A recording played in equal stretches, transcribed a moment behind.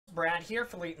Brad here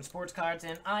for Elite and Sports Cards,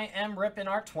 and I am ripping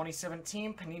our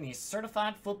 2017 Panini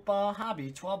Certified Football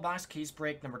Hobby 12-box case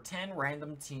break number 10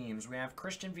 random teams. We have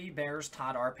Christian V. Bears,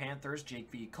 Todd R. Panthers, Jake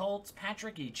V. Colts,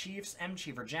 Patrick E. Chiefs, M.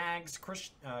 Cheever Jags,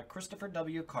 Christopher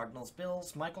W. Cardinals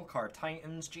Bills, Michael Carr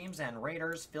Titans, James N.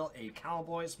 Raiders, Phil A.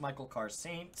 Cowboys, Michael Carr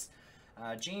Saints,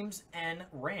 James N.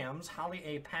 Rams, Holly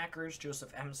A. Packers,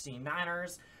 Joseph M. C.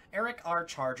 Niners, Eric R.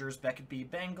 Chargers, Beckett B.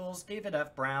 Bengals, David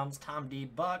F. Browns, Tom D.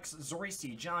 Bucks, Zori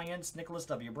C. Giants, Nicholas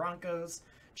W. Broncos,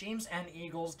 James N.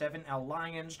 Eagles, Devin L.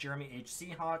 Lions, Jeremy H.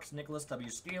 Seahawks, Nicholas W.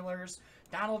 Steelers,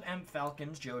 Donald M.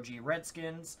 Falcons, Joe G.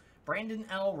 Redskins, Brandon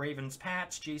L. Ravens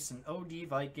Pats, Jason O. D.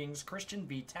 Vikings, Christian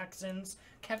V. Texans,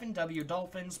 Kevin W.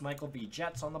 Dolphins, Michael V.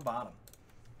 Jets on the bottom.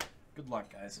 Good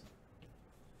luck, guys.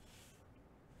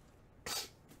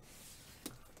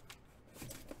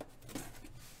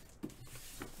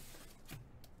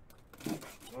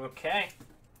 Okay.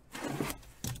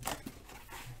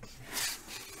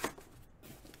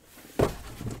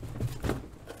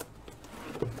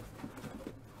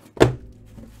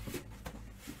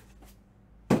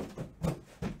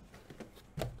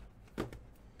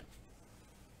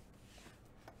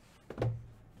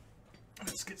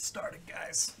 Let's get started,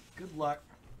 guys. Good luck.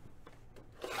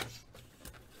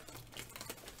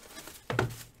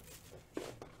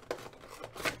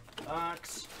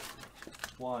 Box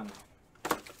 1.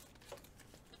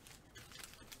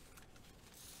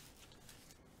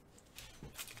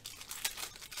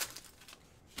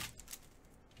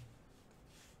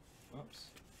 Oops.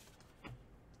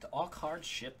 Do all cards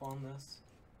ship on this?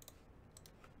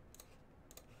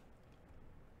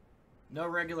 No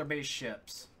regular base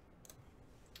ships.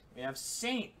 We have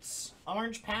Saints.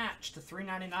 Orange patch to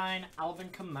 $3.99. Alvin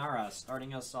Kamara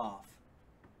starting us off.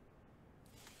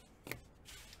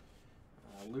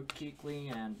 Luke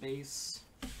Kuechly and base.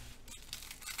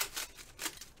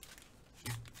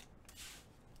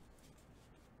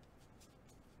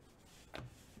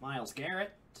 Myles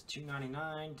Garrett to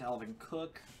 $2.99. Dalvin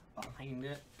Cook behind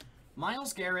it.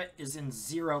 Myles Garrett is in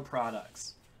 0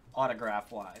 products,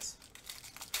 autograph-wise.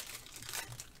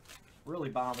 Really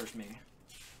bothers me.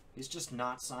 He's just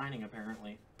not signing,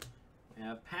 apparently. We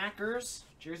have Packers,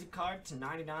 jersey card to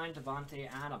 $99, Devontae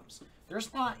Adams.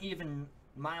 There's not even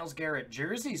Myles Garrett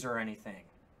jerseys or anything.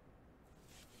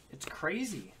 It's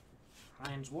crazy.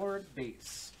 Hines Ward,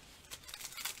 base.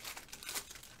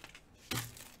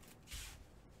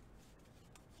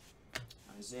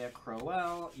 Isaiah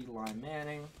Crowell, Eli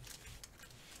Manning.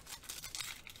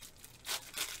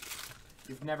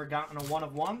 You've never gotten a 1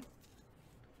 of 1?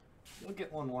 You'll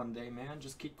get one day, man.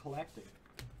 Just keep collecting.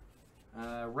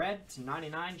 Red to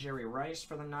 $99, Jerry Rice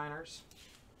for the Niners.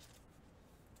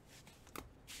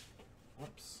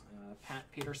 Whoops. Pat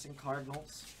Peterson,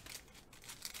 Cardinals.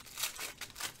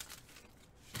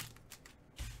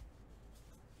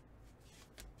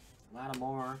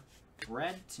 Lattimore.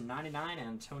 Red to $99,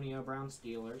 Antonio Brown,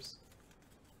 Steelers.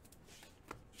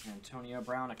 Antonio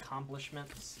Brown,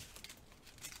 accomplishments.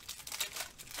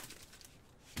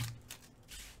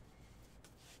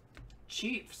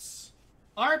 Chiefs.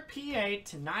 RPA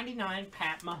to $99,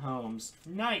 Pat Mahomes.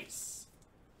 Nice.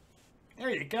 There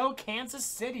you go, Kansas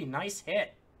City. Nice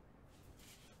hit.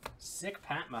 Sick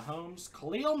Pat Mahomes.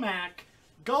 Khalil Mack.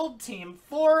 Gold team.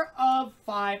 4 of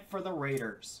 5 for the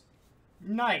Raiders.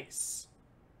 Nice.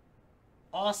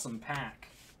 Awesome pack.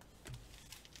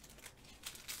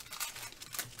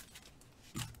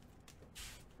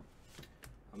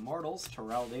 Immortals,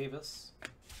 Terrell Davis,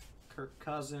 Kirk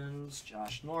Cousins,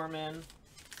 Josh Norman.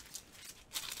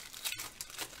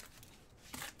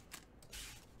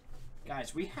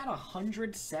 Guys, we had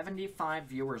 175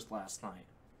 viewers last night.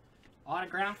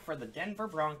 Autograph for the Denver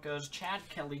Broncos, Chad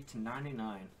Kelly to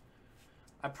 $99.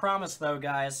 I promise, though,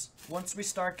 guys, once we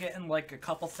start getting like a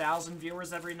couple thousand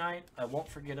viewers every night, I won't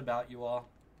forget about you all.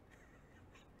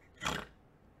 Got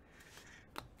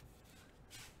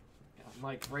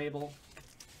Mike Vrabel.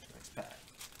 Next pack.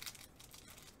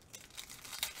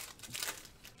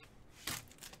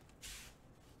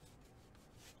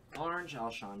 Orange,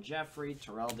 Alshon Jeffrey,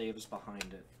 Terrell Davis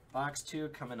behind it. Box 2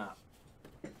 coming up.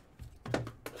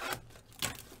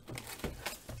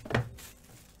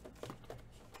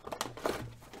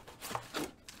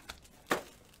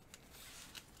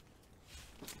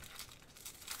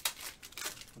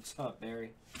 What's up,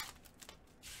 Barry?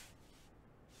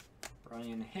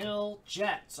 Brian Hill,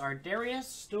 Jets. Ardarius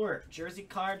Stewart, jersey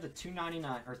card to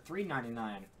 $2.99 or $3.99.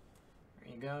 There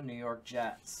you go, New York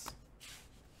Jets.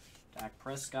 Dak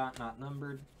Prescott, not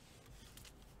numbered.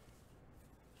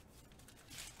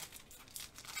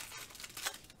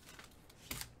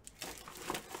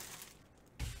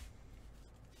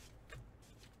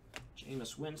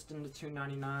 Jameis Winston to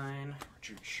 299.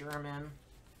 Richard Sherman.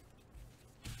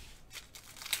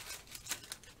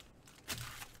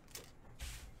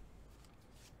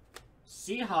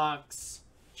 Seahawks.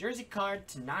 Jersey card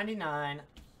to 99.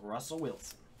 Russell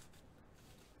Wilson.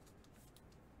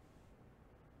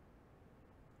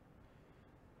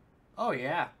 Oh,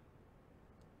 yeah.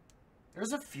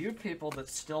 There's a few people that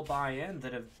still buy in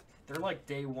that have... They're like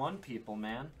day one people,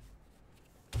 man.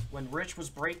 When Rich was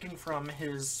breaking from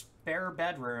his spare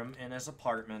bedroom in his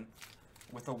apartment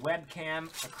with a webcam,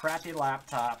 a crappy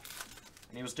laptop,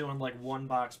 and he was doing like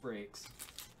one-box breaks.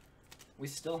 We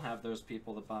still have those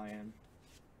people that buy in.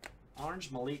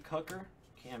 Orange, Malik Hooker,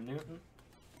 Cam Newton.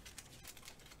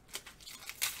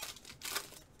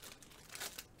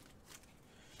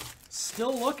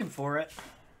 Still looking for it.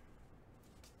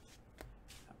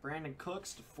 Brandon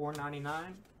Cooks to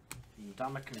 499.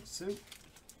 Ndamukong Suh.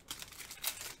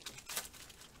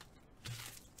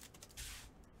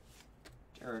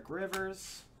 Derek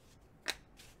Rivers.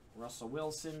 Russell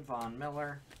Wilson, Von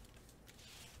Miller.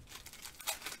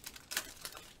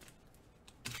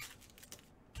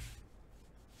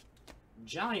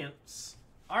 Giants.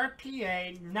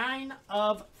 RPA 9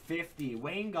 of 50.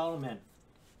 Wayne Gallman.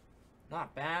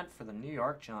 Not bad for the New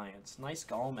York Giants. Nice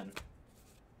Gallman.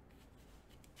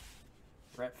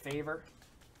 Brett Favre.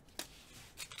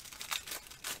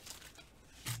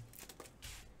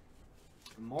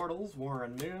 Immortals,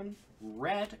 Warren Moon.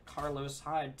 Red, Carlos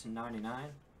Hyde to 99.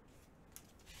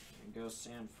 There goes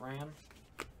San Fran.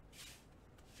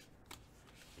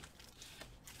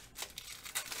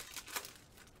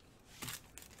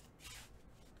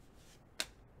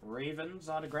 Ravens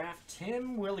autograph,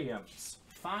 Tim Williams.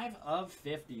 5 of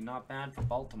 50. Not bad for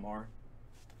Baltimore.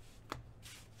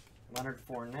 Leonard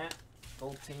Fournette.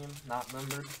 Gold team, not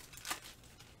numbered.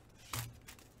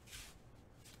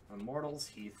 Immortals,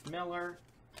 Heath Miller.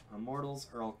 Immortals,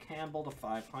 Earl Campbell to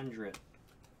 500.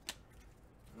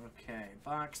 Okay,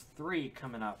 box 3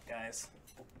 coming up, guys.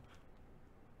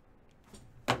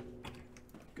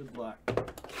 Good luck.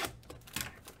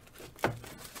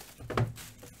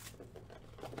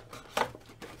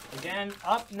 Again,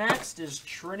 up next is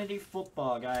Trinity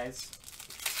Football, guys.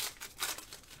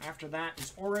 After that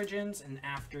is Origins, and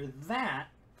after that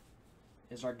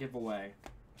is our giveaway.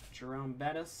 Jerome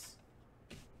Bettis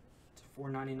to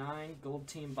 499. Gold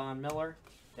team, Von Miller,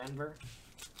 Denver.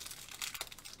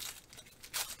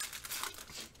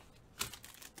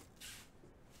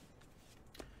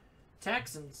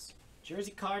 Texans,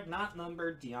 jersey card not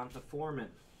numbered, Deonta Foreman.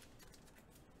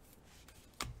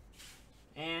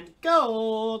 And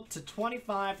gold to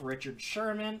 25, Richard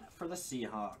Sherman for the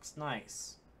Seahawks.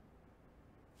 Nice.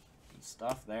 Good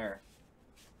stuff there.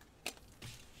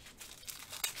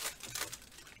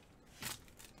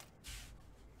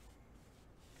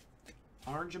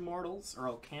 Orange Immortals,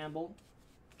 Earl Campbell.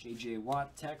 J.J.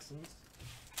 Watt, Texans.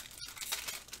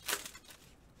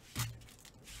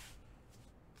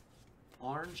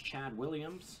 Orange, Chad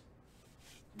Williams.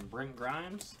 And Brent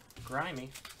Grimes. Grimy.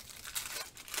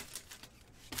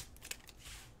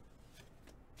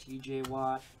 T.J.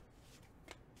 Watt.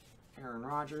 Aaron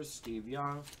Rodgers, Steve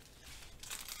Young.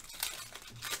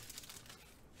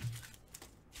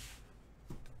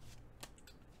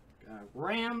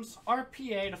 Rams,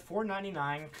 RPA to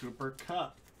 499, Cooper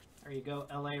Kupp. There you go,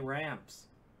 LA Rams.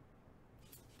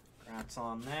 Congrats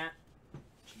on that.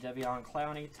 Jadeveon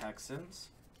Clowney, Texans.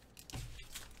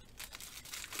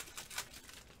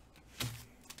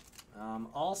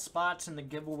 All spots in the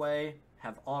giveaway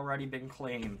have already been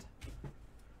claimed.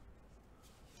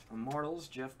 Immortals,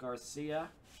 Jeff Garcia.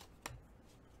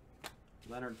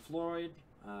 Leonard Floyd.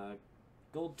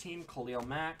 Gold team, Khalil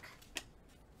Mack.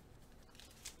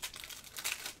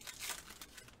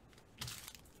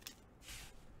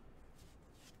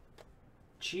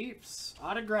 Chiefs,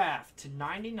 autograph to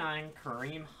 99,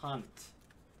 Kareem Hunt.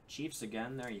 Chiefs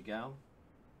again, there you go.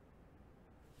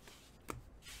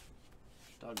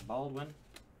 Doug Baldwin.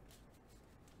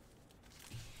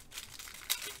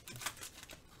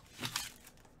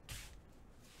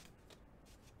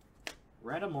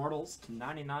 Red Immortals to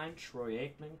 99, Troy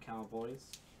Aikman, Cowboys.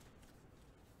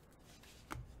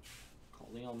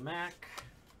 Khalil Mack.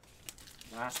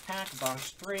 Last pack, box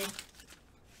 3.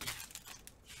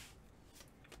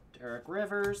 Derek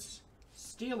Rivers,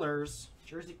 Steelers,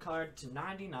 jersey card to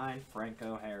 99,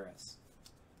 Franco Harris.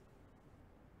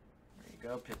 There you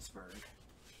go, Pittsburgh.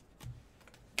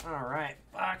 All right,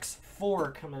 box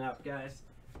 4 coming up, guys.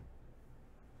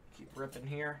 Keep ripping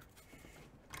here.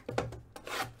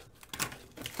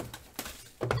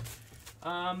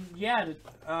 On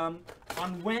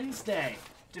Wednesday,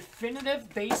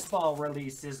 definitive baseball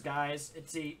releases, guys.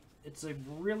 It's a It's a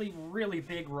really, really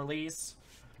big release.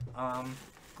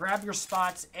 Grab your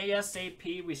spots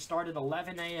ASAP. We start at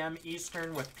 11 a.m.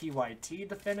 Eastern with PYT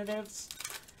Definitives.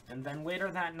 And then later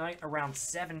that night, around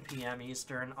 7 p.m.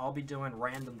 Eastern, I'll be doing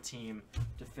Random Team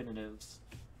Definitives.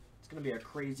 It's going to be a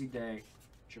crazy day.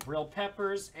 Jabril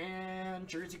Peppers and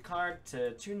jersey card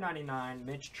to $2.99,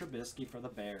 Mitch Trubisky for the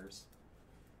Bears.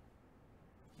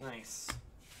 Nice.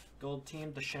 Gold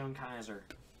team, Deshaun Kaiser.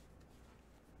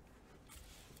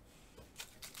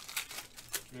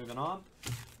 Moving on.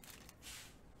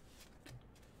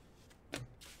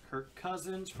 Kirk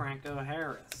Cousins, Franco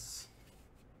Harris.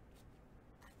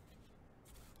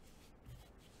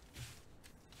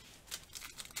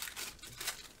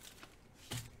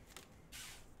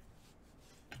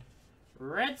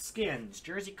 Redskins,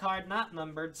 jersey card not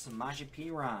numbered, Samaje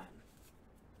Perine.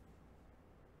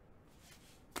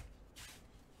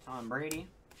 Tom Brady,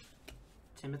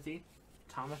 Timothy.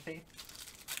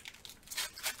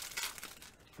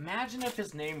 Imagine if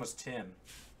his name was Tim.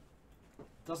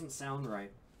 Doesn't sound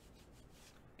right.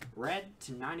 Red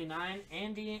to 99,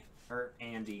 Eddie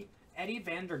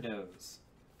Vanderdoes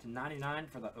to 99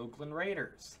 for the Oakland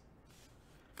Raiders.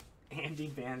 Andy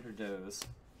Vanderdoes.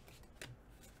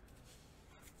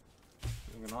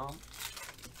 Moving on.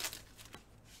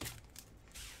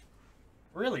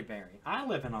 Really, Barry? I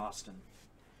live in Austin.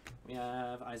 We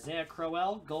have Isaiah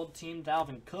Crowell, gold team,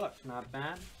 Dalvin Cook. Not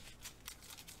bad.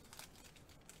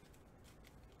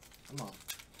 Come on.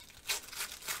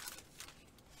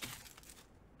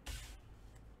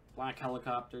 Black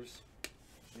Helicopters.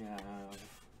 We have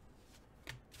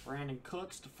Brandon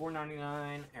Cooks to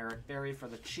 $4.99. Eric Berry for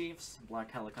the Chiefs.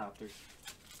 Black Helicopters.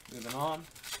 Moving on.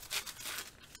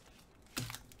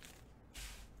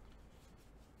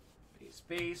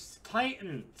 Base.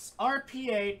 Titans.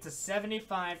 RPA to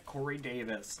 75. Corey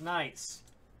Davis. Nice.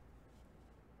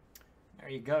 There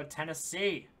you go.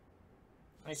 Tennessee.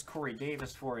 Nice Corey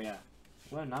Davis for you.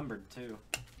 Low numbered, too.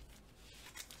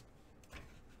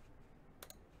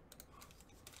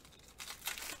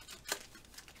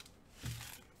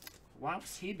 Why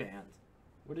was he banned?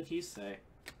 What did he say?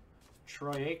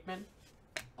 Troy Aikman.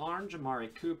 Orange. Amari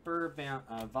Cooper.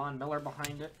 Von Miller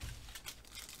behind it.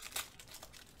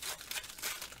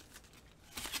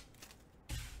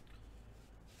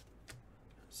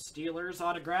 Steelers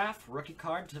autograph, rookie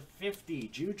card to 50,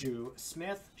 Juju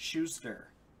Smith-Schuster.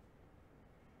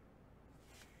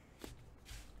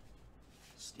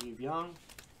 Steve Young.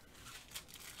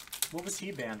 What was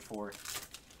he banned for?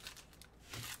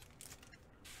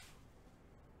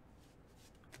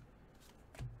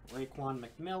 Raekwon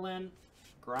McMillan,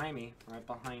 Grimy, right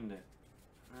behind it.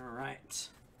 All right.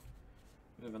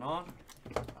 Moving on.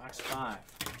 Box 5.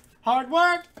 Hard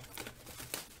work!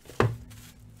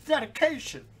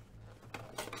 Dedication!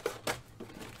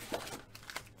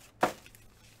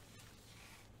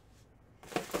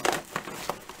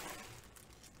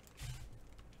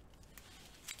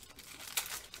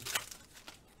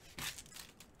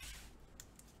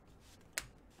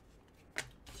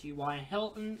 T.Y.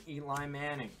 Hilton, Eli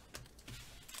Manning.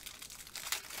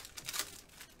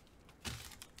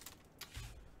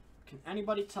 Can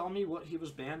anybody tell me what he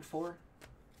was banned for?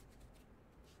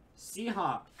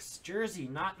 Seahawks, jersey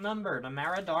not numbered,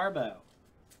 Amara Darbo.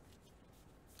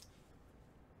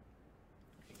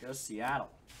 There goes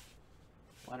Seattle.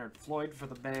 Leonard Floyd for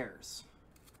the Bears.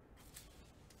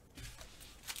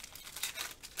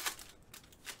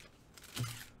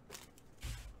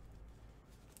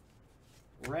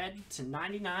 Red to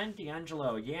 99,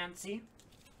 D'Angelo Yancey.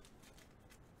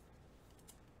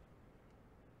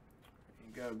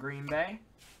 There you go, Green Bay.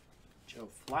 Joe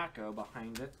Flacco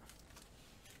behind it.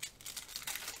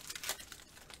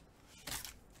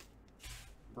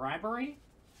 Bribery.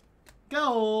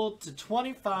 Gold to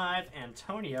 25,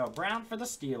 Antonio Brown for the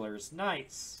Steelers.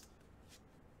 Nice.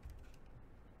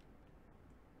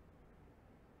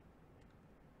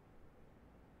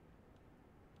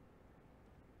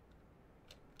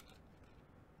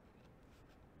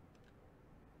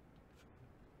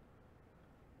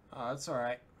 Oh, that's all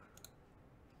right.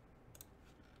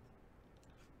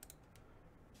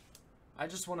 I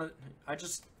just wanted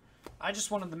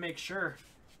to make sure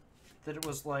that it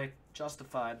was like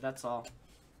justified. That's all.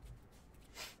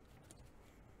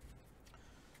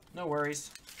 No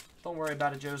worries. Don't worry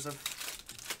about it, Joseph.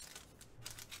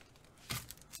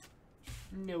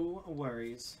 No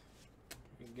worries.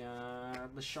 We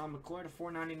got LaShawn McCoy to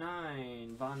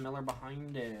 $4.99. Von Miller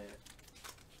behind it.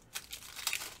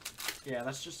 Yeah,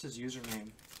 that's just his username.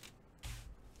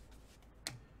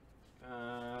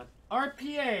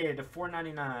 RPA to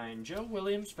 $4.99. Joe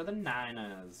Williams for the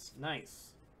Niners. Nice.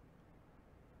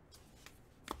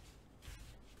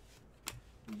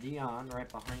 Dion right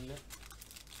behind it.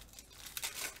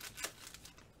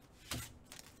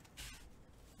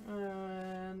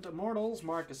 And Immortals,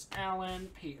 Marcus Allen,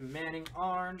 Peyton Manning,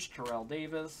 orange, Terrell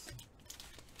Davis.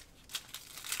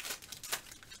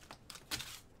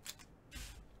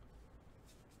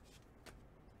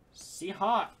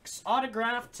 Seahawks,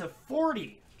 autograph to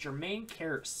 40, Jermaine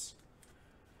Kearse.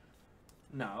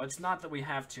 No, it's not that we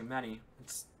have too many.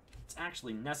 It's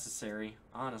actually necessary,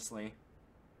 honestly.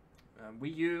 We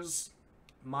use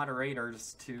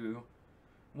moderators to,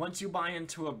 once you buy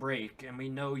into a break and we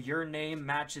know your name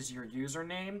matches your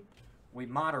username, we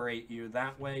moderate you.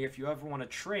 That way, if you ever want to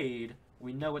trade,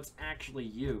 we know it's actually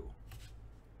you.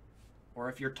 Or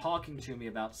if you're talking to me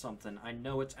about something, I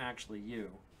know it's actually you.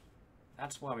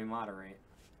 That's why we moderate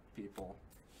people.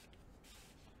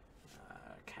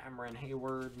 Cameron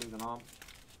Hayward, moving on.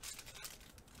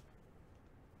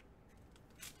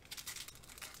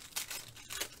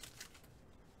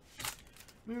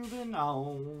 Moving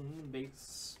on,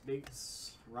 base.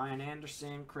 Ryan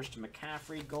Anderson, Christian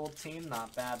McCaffrey, gold team,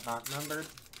 not bad, not numbered.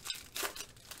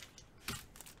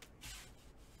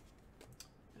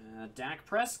 Dak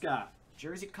Prescott,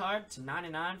 jersey card to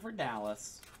 99 for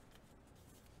Dallas.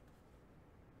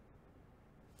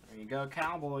 There you go,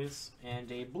 Cowboys.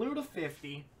 And a blue to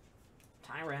 50,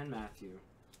 Tyrann Mathieu.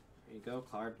 There you go,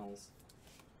 Cardinals.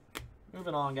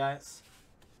 Moving on, guys.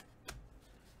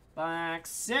 Back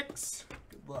 6.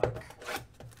 Good luck.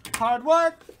 Hard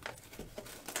work.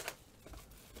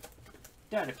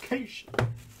 Dedication.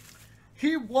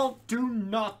 He won't do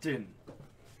nothing.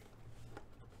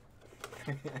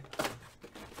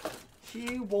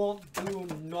 He won't do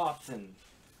nothing.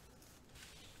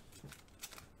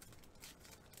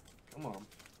 Come on.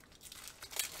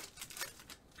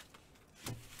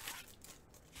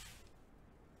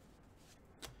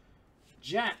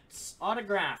 Jets,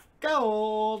 autograph,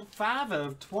 gold, 5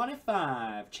 of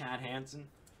 25, Chad Hansen.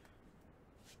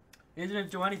 He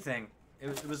didn't do anything.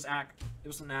 It was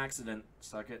an accident.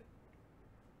 Suck it.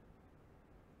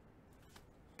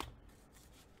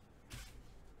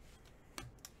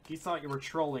 You thought you were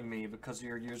trolling me because of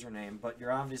your username, but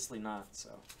you're obviously not, so.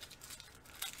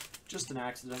 Just an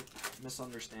accident.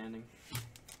 Misunderstanding.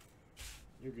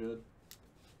 You're good.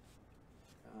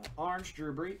 Orange,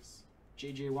 Drew Brees.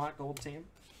 J.J. Watt, gold team.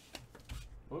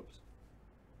 Whoops.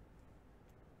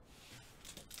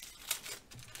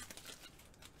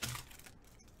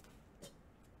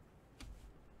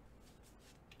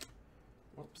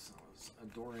 Whoops, that was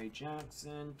Adoree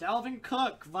Jackson. Dalvin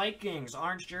Cook, Vikings,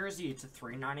 orange jersey to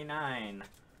 $3.99.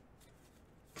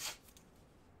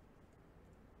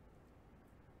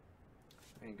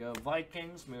 There you go,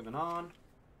 Vikings. Moving on.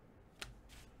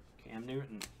 Cam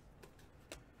Newton.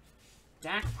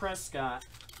 Dak Prescott.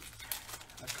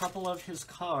 A couple of his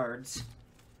cards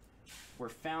were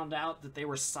found out that they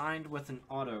were signed with an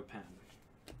auto pen,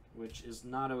 which is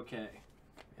not okay.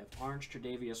 We have orange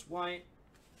Tre'Davious White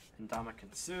and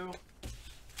Ndamukong Suh.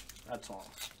 That's all.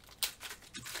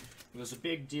 It was a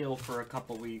big deal for a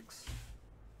couple weeks.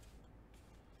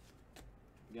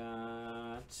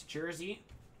 Got jersey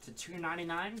to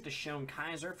 $2.99, Deshaun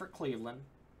Kaiser for Cleveland.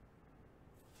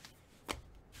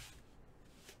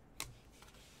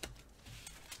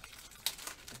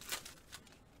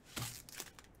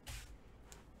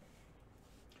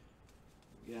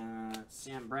 Got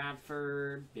Sam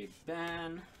Bradford, Big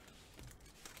Ben.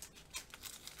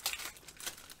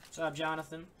 What's up,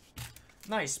 Jonathan?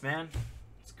 Nice, man.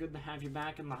 It's good to have you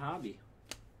back in the hobby.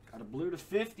 Got a blue to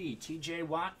 50, TJ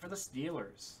Watt for the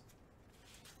Steelers.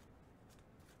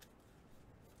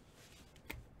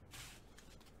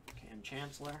 Cam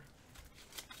Chancellor.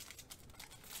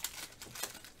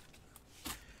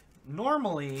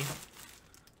 Normally,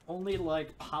 only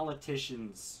like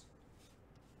politicians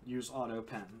use auto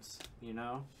pens, you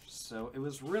know? So it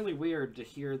was really weird to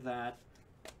hear that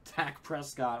Dak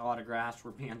Prescott autographs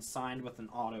were being signed with an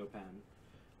auto pen.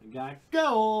 We got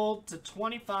gold to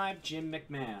 25, Jim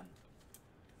McMahon.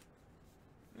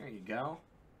 There you go.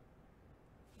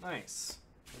 Nice.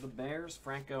 For the Bears,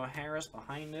 Franco Harris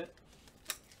behind it.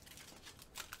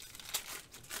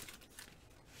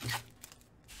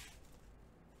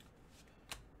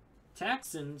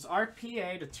 Texans,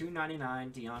 RPA to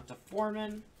 $2.99, Deonta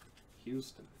Foreman,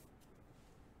 Houston.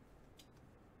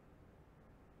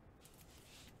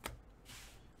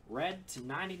 Red to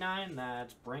 $99,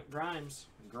 that's Brent Grimes.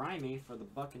 Grimy for the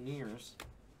Buccaneers.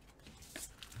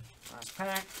 Last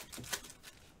pack.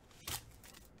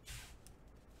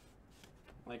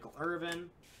 Michael Irvin,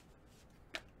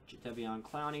 Jadeveon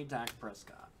Clowney, Dak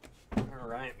Prescott.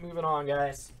 Alright, moving on,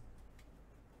 guys.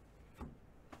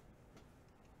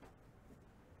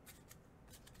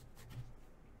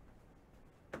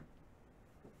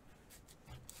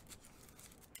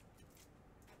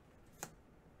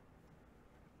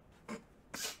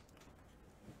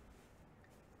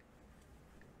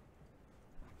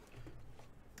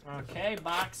 Okay,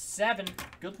 box 7.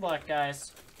 Good luck,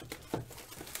 guys.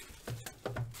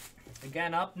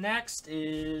 Again, up next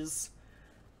is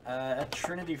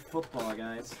Trinity Football,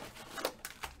 guys.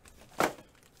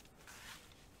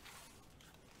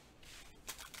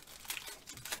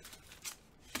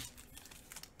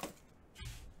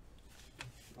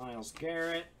 Myles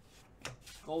Garrett,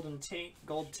 Golden Tate,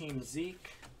 Gold Team Zeke.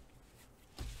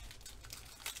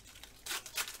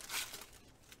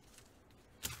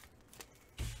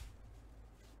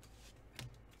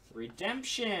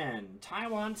 Redemption,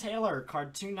 Taiwan Taylor,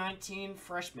 card 219,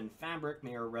 freshman fabric,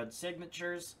 mirror red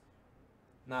signatures.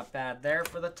 Not bad there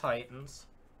for the Titans.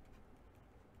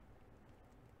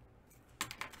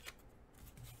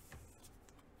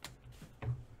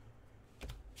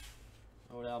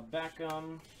 Odell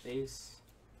Beckham, base.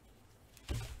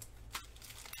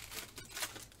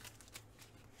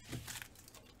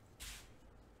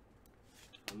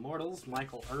 Immortals,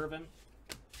 Michael Irvin,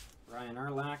 Ryan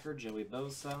Urlacher, Joey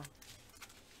Bosa.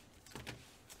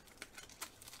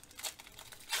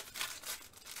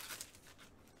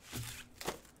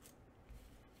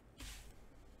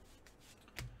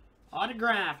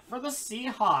 Autograph for the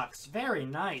Seahawks. Very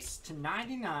nice.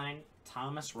 /99,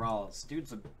 Thomas Rawls.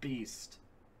 Dude's a beast.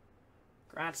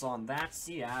 Congrats on that,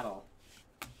 Seattle.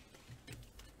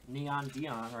 Neon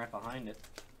Dion right behind it.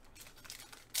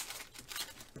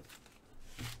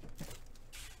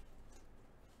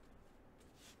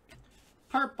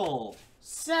 Purple,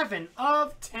 7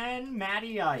 of 10,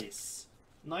 Matty Ice.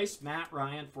 Nice Matt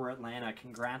Ryan for Atlanta.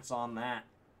 Congrats on that.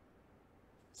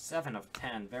 7 of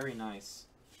 10, very nice.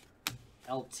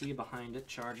 LT behind it,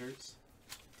 Chargers.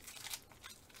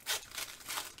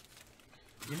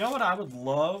 You know what I would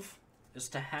love is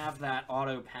to have that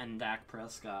auto pen Dak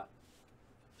Prescott.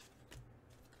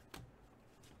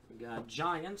 We got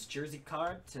Giants, jersey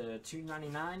card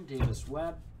 /299, Davis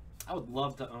Webb. I would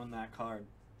love to own that card.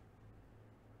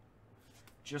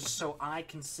 Just so I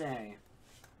can say,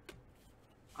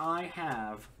 I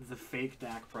have the fake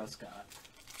Dak Prescott.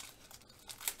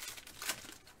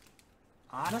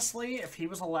 Honestly, if he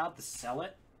was allowed to sell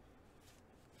it,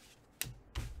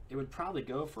 it would probably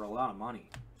go for a lot of money.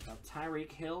 Got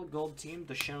Tyreek Hill, Gold Team,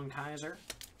 Deshaun Kaiser.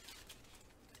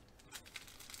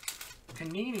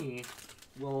 Panini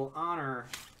will honor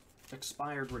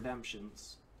expired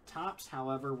redemptions. Topps,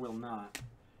 however, will not.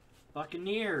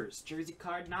 Buccaneers, jersey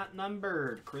card not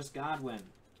numbered, Chris Godwin.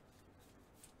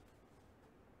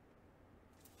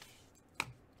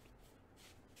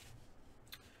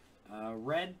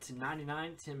 Red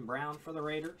 /99, Tim Brown for the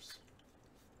Raiders.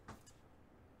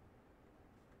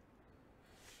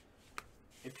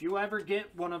 If you ever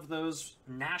get one of those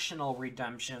national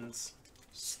redemptions,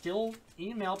 still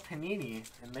email Panini,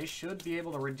 and they should be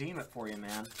able to redeem it for you,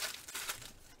 man.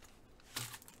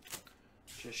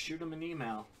 Just shoot them an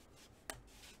email.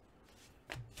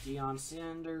 Deion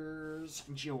Sanders,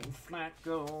 Joe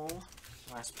Flacco,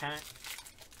 last pack.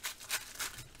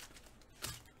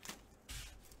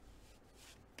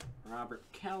 Robert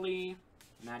Kelly,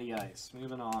 Matty Ice.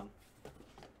 Moving on.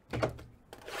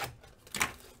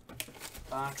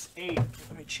 Box 8.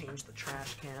 Let me change the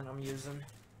trash can I'm using.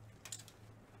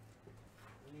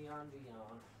 Neon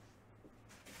Dion.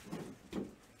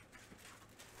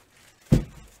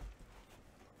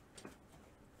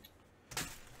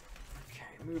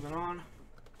 Okay, moving on.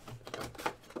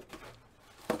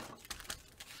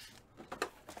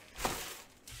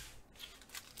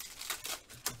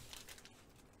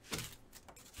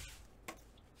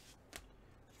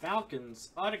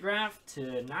 Falcons, autograph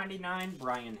 /99,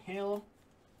 Brian Hill.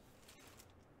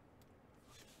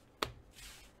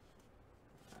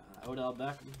 Odell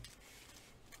Beckham.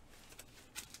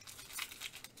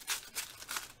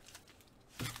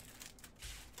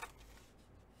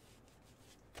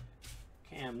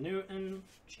 Cam Newton,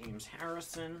 James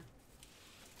Harrison.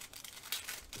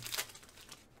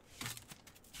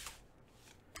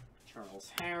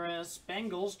 Charles Harris.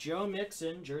 Bengals, Joe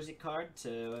Mixon, jersey card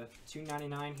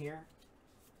 /299 here.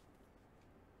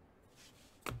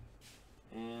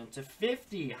 And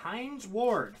 /50, Hines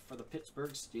Ward for the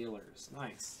Pittsburgh Steelers.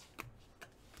 Nice.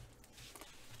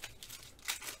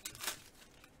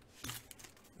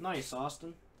 Nice,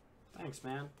 Austin. Thanks,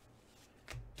 man.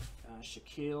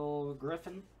 Shaquille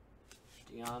Griffin.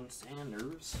 Deion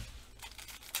Sanders.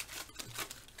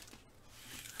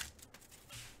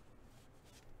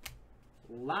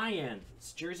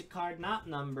 Lions, jersey card not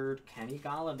numbered, Kenny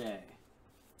Golladay.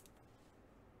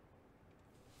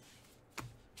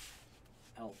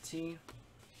 LT.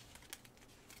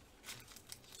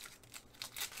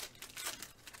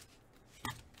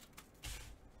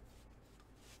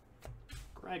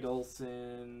 Greg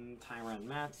Olsen, Tyrann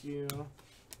Mathieu.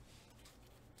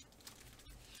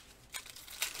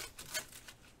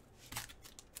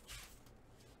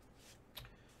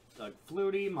 Doug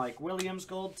Flutie, Mike Williams,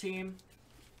 gold team.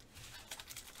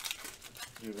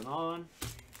 Moving on.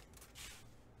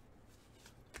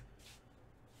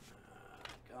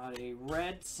 Got a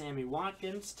red Sammy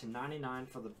Watkins to 99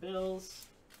 for the Bills.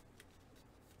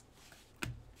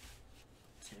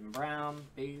 Tim Brown,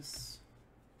 base.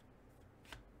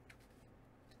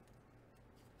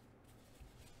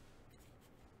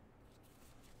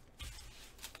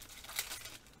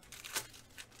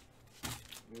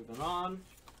 Moving on.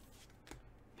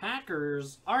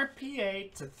 Packers,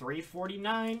 RPA to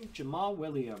 349, Jamal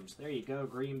Williams. There you go,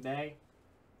 Green Bay.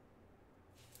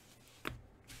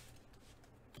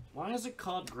 Why is it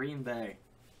called Green Bay?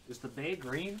 Is the Bay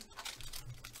green?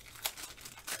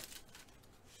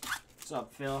 What's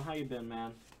up, Phil? How you been,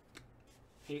 man?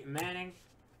 Peyton Manning,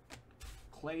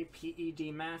 Clay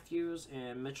P.E.D. Matthews,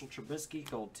 and Mitchell Trubisky,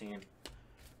 gold team.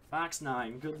 Box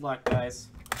 9. Good luck, guys.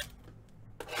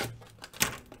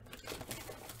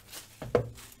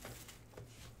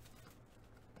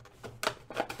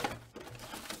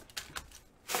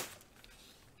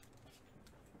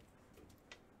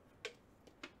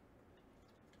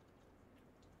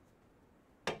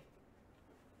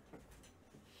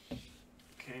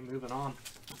 Okay, moving on.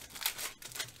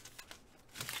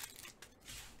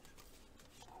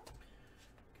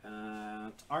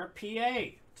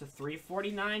 RPA to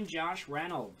 349, Josh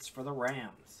Reynolds for the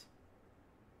Rams.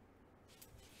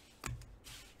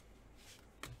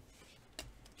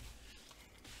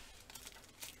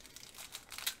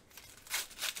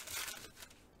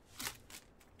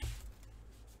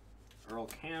 Earl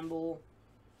Campbell,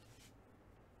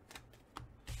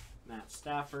 Matt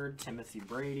Stafford, Timothy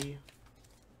Brady.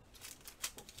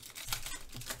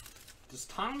 Does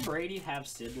Tom Brady have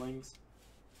siblings?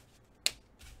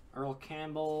 Earl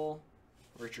Campbell,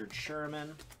 Richard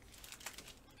Sherman.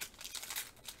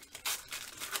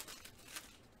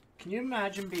 Can you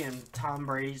imagine being Tom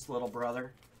Brady's little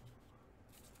brother?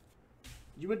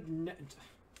 You would. That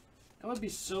would be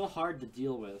so hard to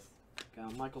deal with.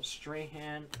 Got Michael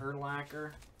Strahan,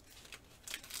 Urlacher.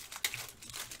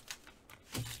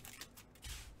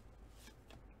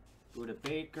 Buda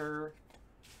Baker.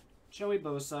 Joey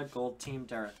Bosa, gold team,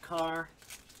 Derek Carr.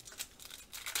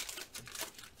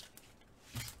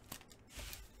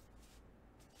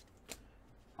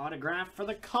 Autograph for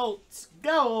the Colts.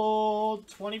 Gold!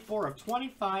 24 of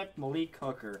 25, Malik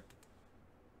Hooker.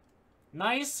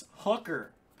 Nice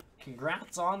Hooker.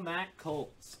 Congrats on that,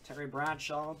 Colts. Terry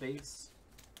Bradshaw, base.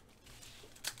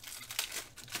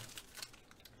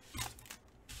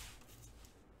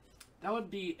 That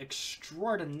would be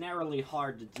extraordinarily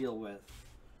hard to deal with.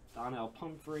 Donnell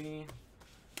Pumphrey.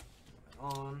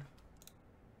 On.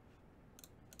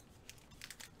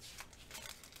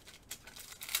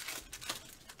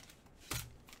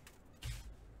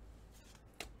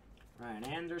 Ryan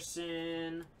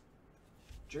Anderson.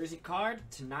 Jersey card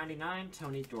to 99,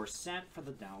 Tony Dorsett for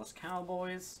the Dallas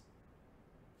Cowboys.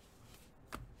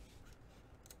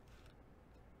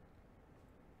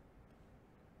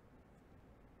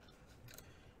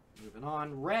 Moving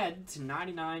on, red to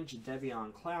 99,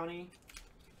 Jadeveon Clowney.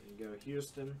 There you go,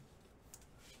 Houston.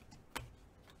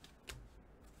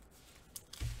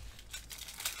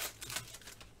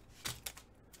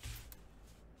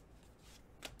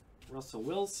 Russell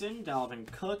Wilson, Dalvin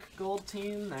Cook, gold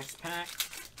team, next pack.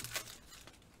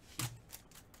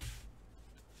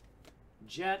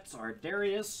 Jets are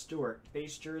Darius Stewart,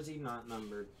 base jersey, not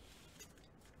numbered.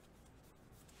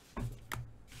 Right,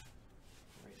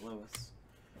 Lewis.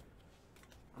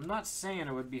 I'm not saying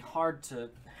it would be hard to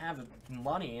have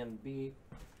money and be...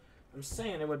 I'm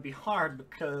saying it would be hard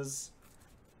because...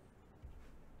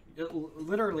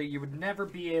 literally, you would never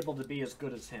be able to be as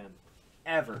good as him.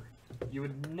 Ever. You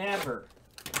would never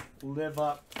live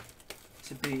up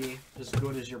to be as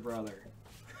good as your brother.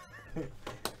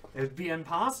 It'd be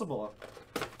impossible.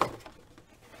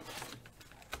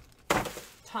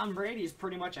 Tom Brady's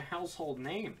pretty much a household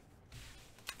name.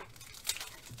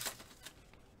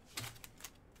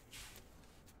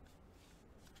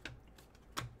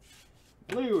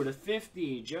 Blue to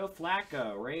 50, Joe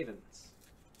Flacco, Ravens.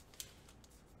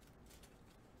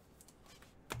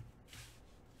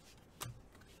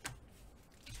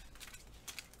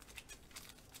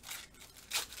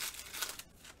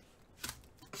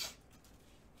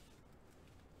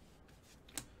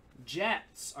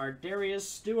 Jets are Darius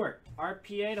Stewart,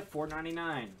 RPA to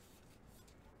 499.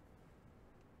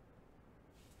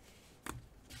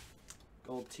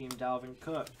 Gold team, Dalvin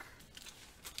Cook.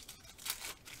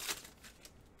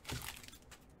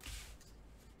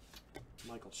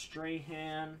 Michael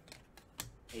Strahan,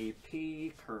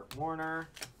 AP, Kurt Warner.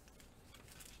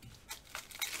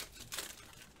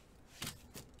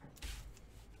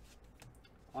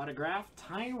 Autograph,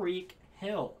 Tyreek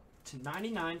Hill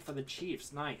 /99 for the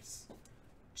Chiefs. Nice.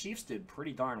 Chiefs did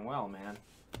pretty darn well, man.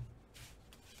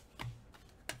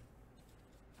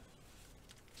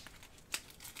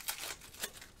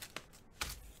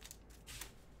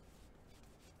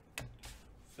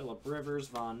 Phillip Rivers,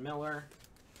 Von Miller.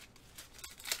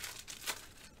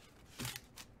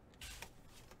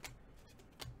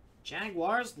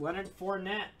 Jaguars, Leonard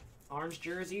Fournette. Orange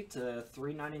jersey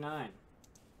 /399.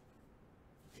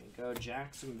 There you go,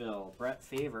 Jacksonville, Brett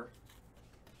Favre.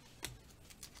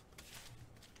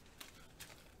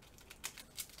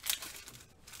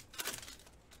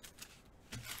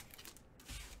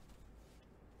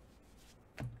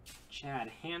 Chad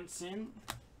Hansen.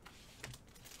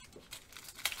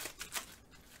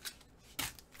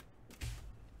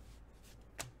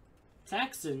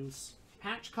 Texans,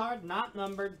 patch card not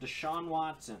numbered, Deshaun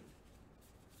Watson.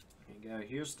 There you go,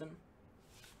 Houston.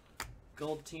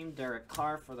 Gold team, Derek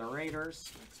Carr for the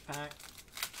Raiders. Next pack.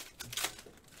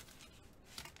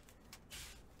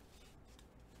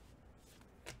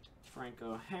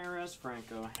 Franco Harris.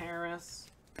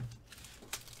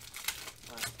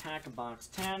 Last pack of box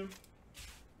 10.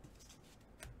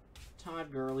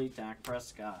 Todd Gurley, Dak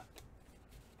Prescott.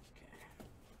 Okay.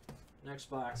 Next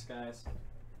box, guys.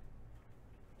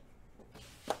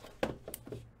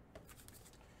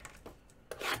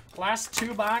 Last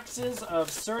 2 boxes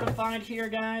of certified here,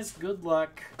 guys. Good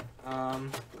luck.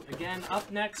 Again,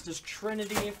 up next is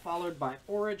Trinity, followed by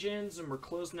Origins, and we're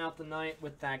closing out the night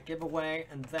with that giveaway.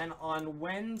 And then on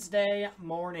Wednesday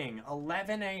morning,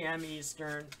 11 a.m.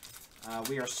 Eastern,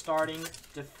 we are starting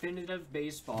Definitive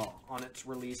Baseball on its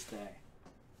release day.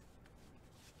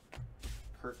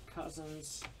 Kirk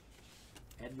Cousins,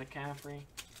 Ed McCaffrey.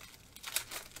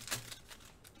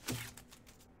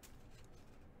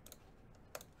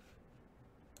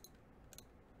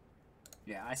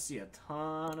 Yeah, I see a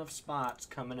ton of spots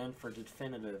coming in for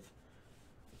Definitive.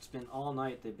 It's been all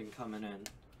night they've been coming in.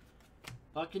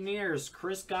 Buccaneers,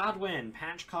 Chris Godwin,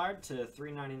 patch card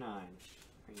 /399.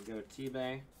 There you go,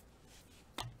 T-Bay.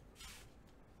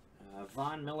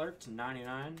 Von Miller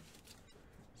 /99.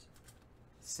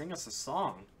 Sing us a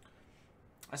song.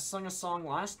 I sung a song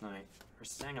last night, or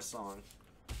sang a song.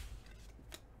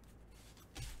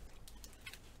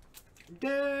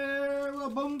 There a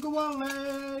bunga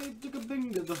wale, dig a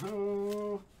binga the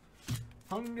ho.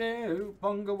 Hunga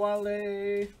bunga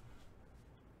wale.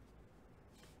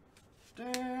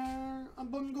 There a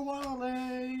bunga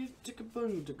wale, dig a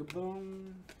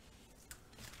boom.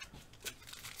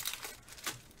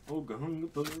 Oh, hunga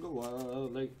bunga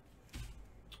wale.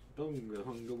 Bunga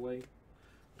hunga way.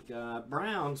 We got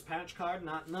Browns, patch card,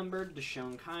 not numbered,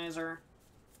 Deshaun Kaiser.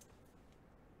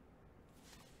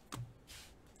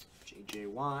 J.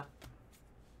 Watt.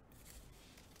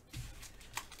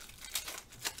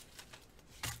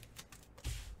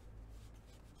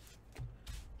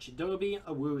 Chidobe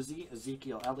Awuzie,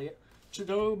 Ezekiel Elliott.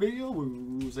 Chidobe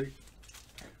Awuzie.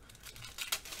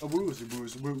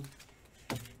 Awuzie, woo.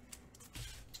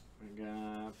 We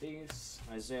got base,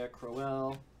 Isaiah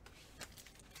Crowell.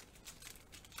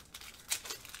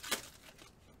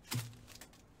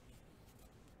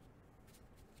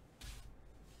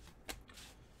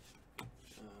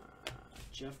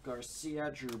 Jeff Garcia,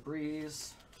 Drew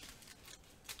Brees.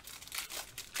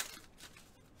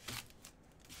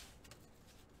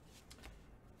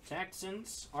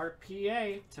 Texans,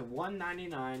 RPA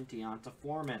 /199, Deonta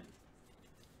Foreman.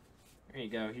 There you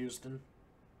go, Houston.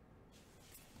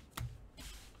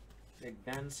 Big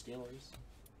Ben, Steelers.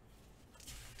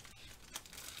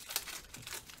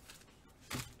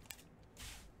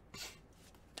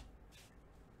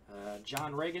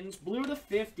 John Riggins, blue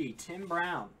 /50, Tim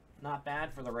Brown. Not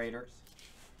bad for the Raiders.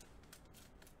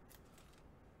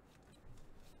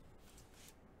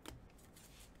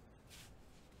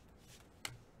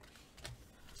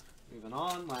 Moving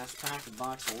on, last pack of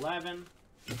box 11.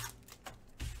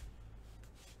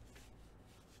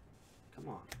 Come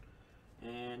on.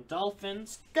 And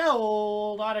Dolphins,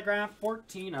 gold autograph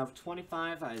 14 of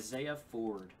 25, Isaiah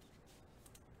Ford.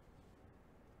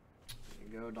 There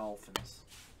you go, Dolphins.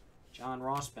 John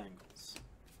Ross Bengals.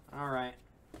 All right.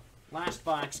 Last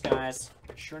box, guys.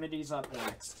 Trinity's up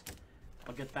next.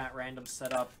 I'll get that random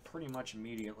set up pretty much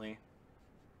immediately.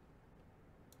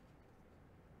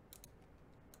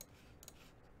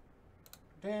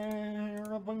 There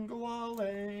a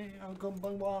bungawale, I'll go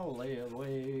bungawale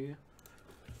away.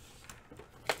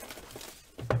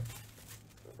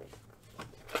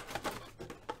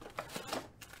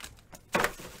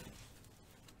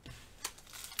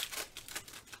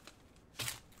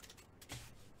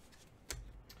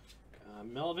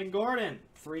 Melvin Gordon,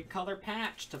 3-color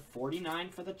patch to 49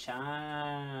 for the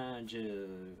Chargers.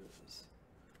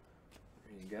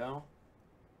 There you go.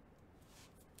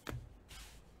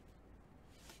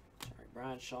 Sorry,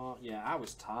 Bradshaw. Yeah, I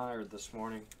was tired this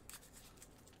morning.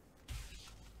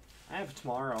 I have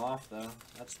tomorrow off, though.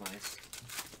 That's nice.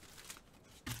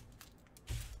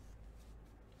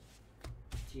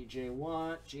 TJ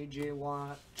Watt, JJ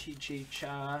Watt,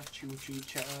 Chi-Chi-Cha,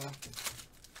 Choo-Chi-Cha.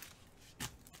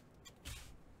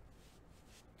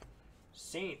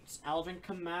 Saints, Alvin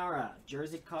Kamara,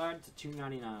 jersey card to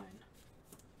 $2.99.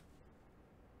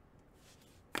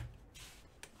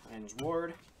 Hines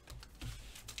Ward.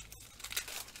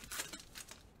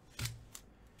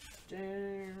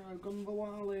 Dan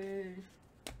Agumbawale.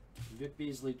 Vic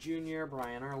Beasley Jr.,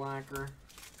 Brian Urlacher.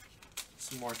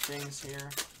 Some more things here.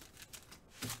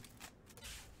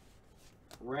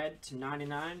 Red to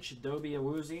 99, Chidobe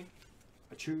Awuzie.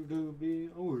 Chidobe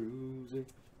Awuzie.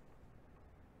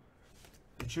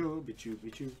 Chidobe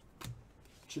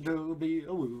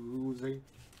Awuzie.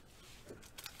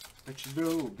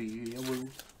 Chidobe Awuzie.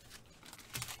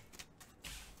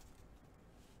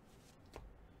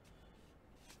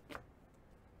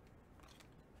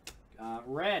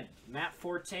 Red, Matt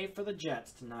Forte for the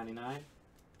Jets to 99.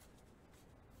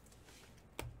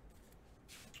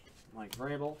 Mike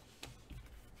Vrabel.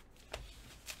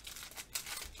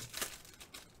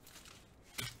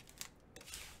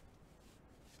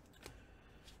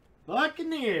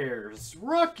 Buccaneers,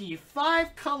 rookie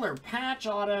 5-color patch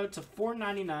auto to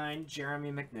 $4.99,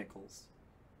 Jeremy McNichols.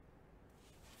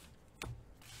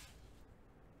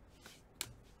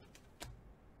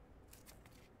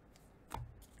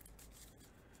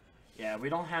 Yeah, we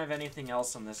don't have anything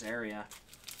else in this area.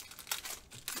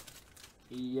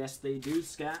 Yes, they do,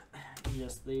 Scott.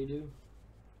 Yes, they do.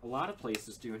 A lot of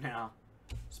places do now.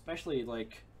 Especially,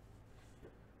 like,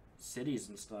 cities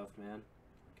and stuff, man.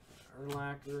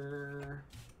 Urlacher,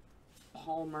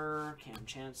 Palmer, Cam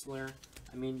Chancellor.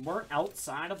 I mean, we're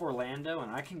outside of Orlando,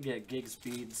 and I can get gig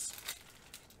speeds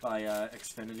by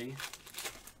Xfinity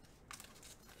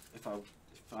if I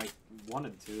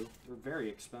wanted to. They're very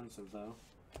expensive, though.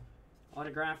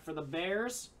 Autograph for the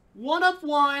Bears. 1 of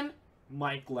 1,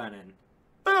 Mike Lennon.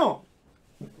 Boom!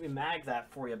 Let me mag that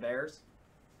for you, Bears.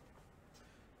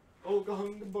 Oga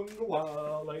hunga bunga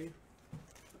wale.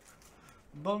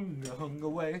 Bunga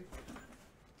hunga way.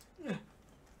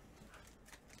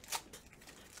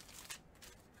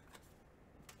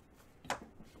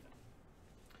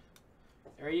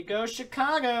 There you go,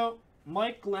 Chicago.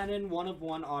 Mike Lennon, 1 of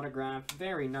 1 autograph.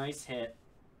 Very nice hit.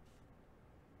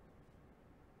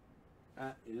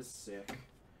 That is sick.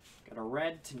 Got a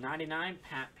red to 99,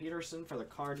 Pat Peterson for the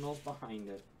Cardinals behind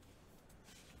it.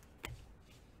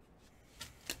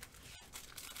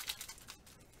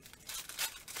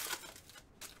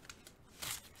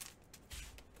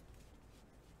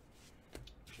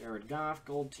 Jared Goff,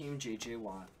 Gold Team, JJ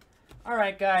Watt.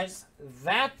 Alright, guys,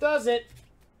 that does it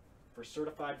for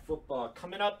Certified Football.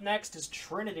 Coming up next is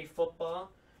Trinity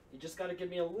Football. You just got to give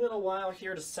me a little while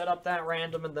here to set up that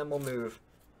random, and then we'll move.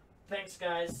 Thanks,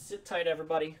 guys. Sit tight,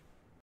 everybody.